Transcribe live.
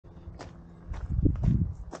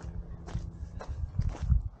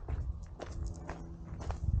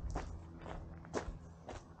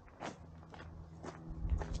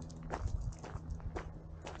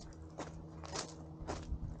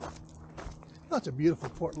That's a beautiful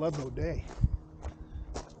Port Ludlow day.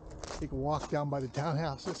 Take a walk down by the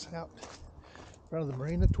townhouses out in front of the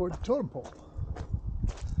marina toward the Totem Pole.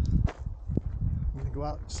 I'm going to go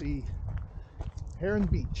out and see Heron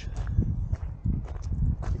Beach.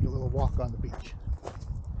 Take a little walk on the beach.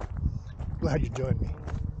 Glad you joined me.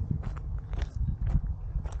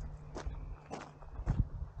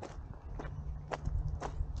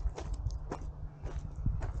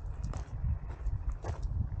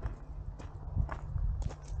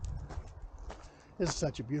 This is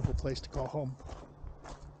such a beautiful place to call home.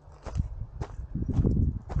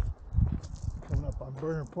 Coming up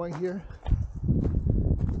on Point here.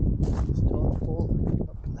 This Totem Pole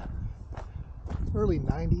up in the early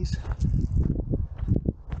 90s.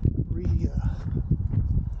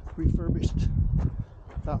 Refurbished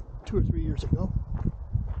about 2 or 3 years ago.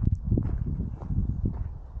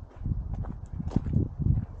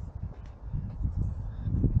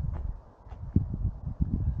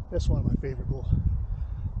 That's one of my favorite little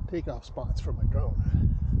takeoff spots for my drone.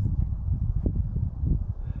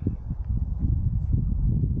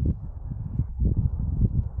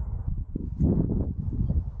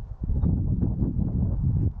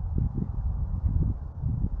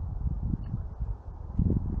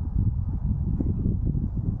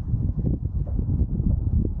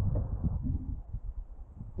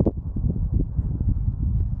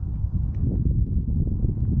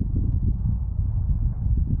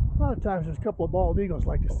 A lot of times there's a couple of bald eagles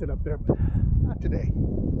like to sit up there, but not today.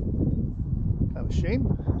 Kind of a shame.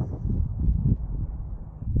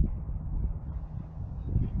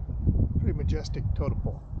 Pretty majestic totem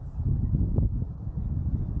pole.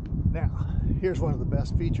 Now, here's one of the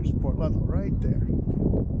best features of Port Ludlow, right there.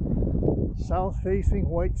 South-facing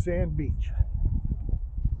white sand beach.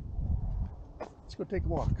 Let's go take a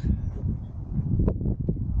walk.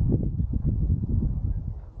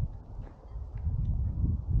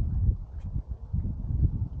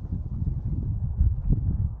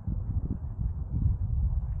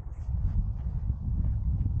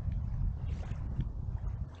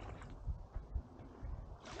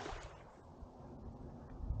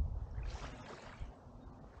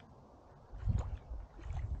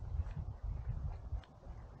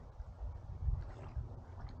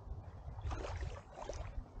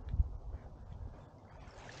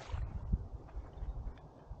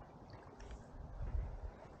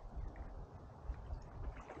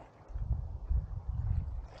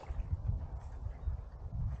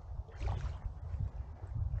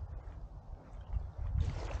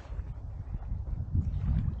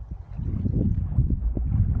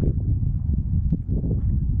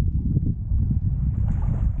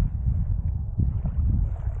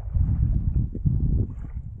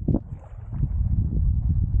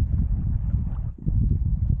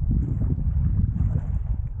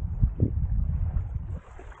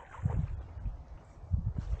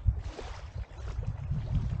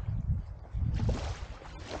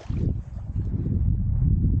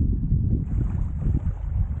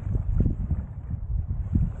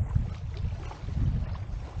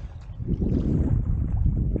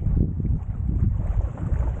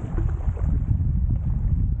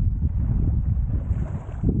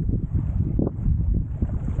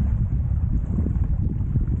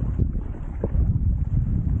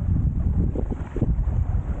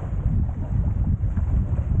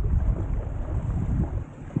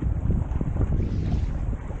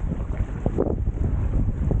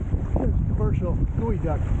 Gooey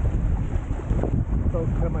duck boat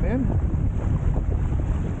coming in.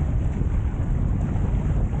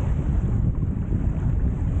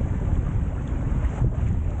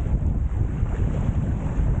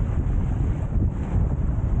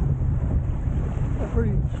 A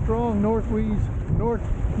pretty strong north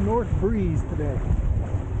breeze today.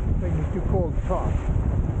 Making it too cold to talk.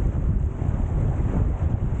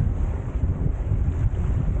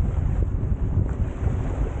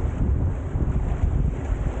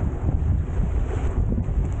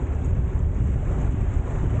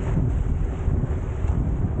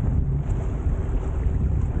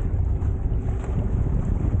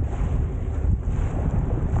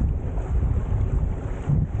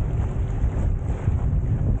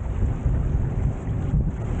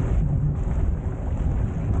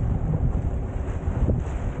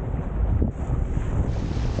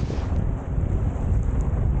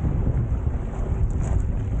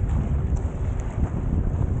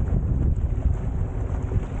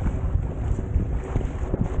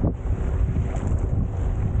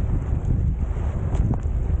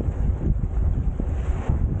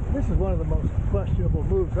 This is one of the most questionable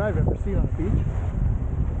moves I've ever seen on a beach.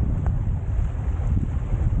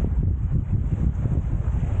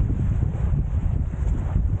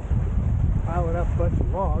 up a bunch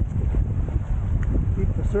of logs to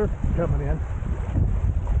keep the surf coming in.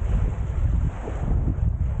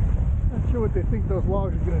 Not sure what they think those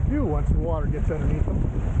logs are going to do once the water gets underneath them.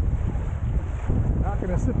 Not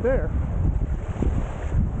going to sit there.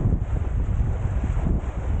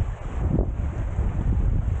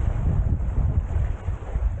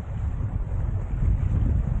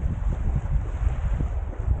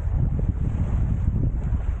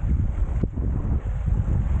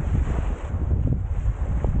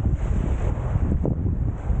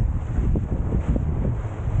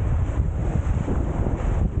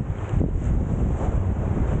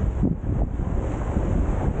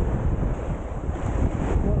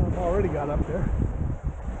 Got up there.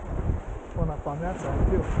 One up on that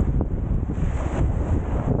side too.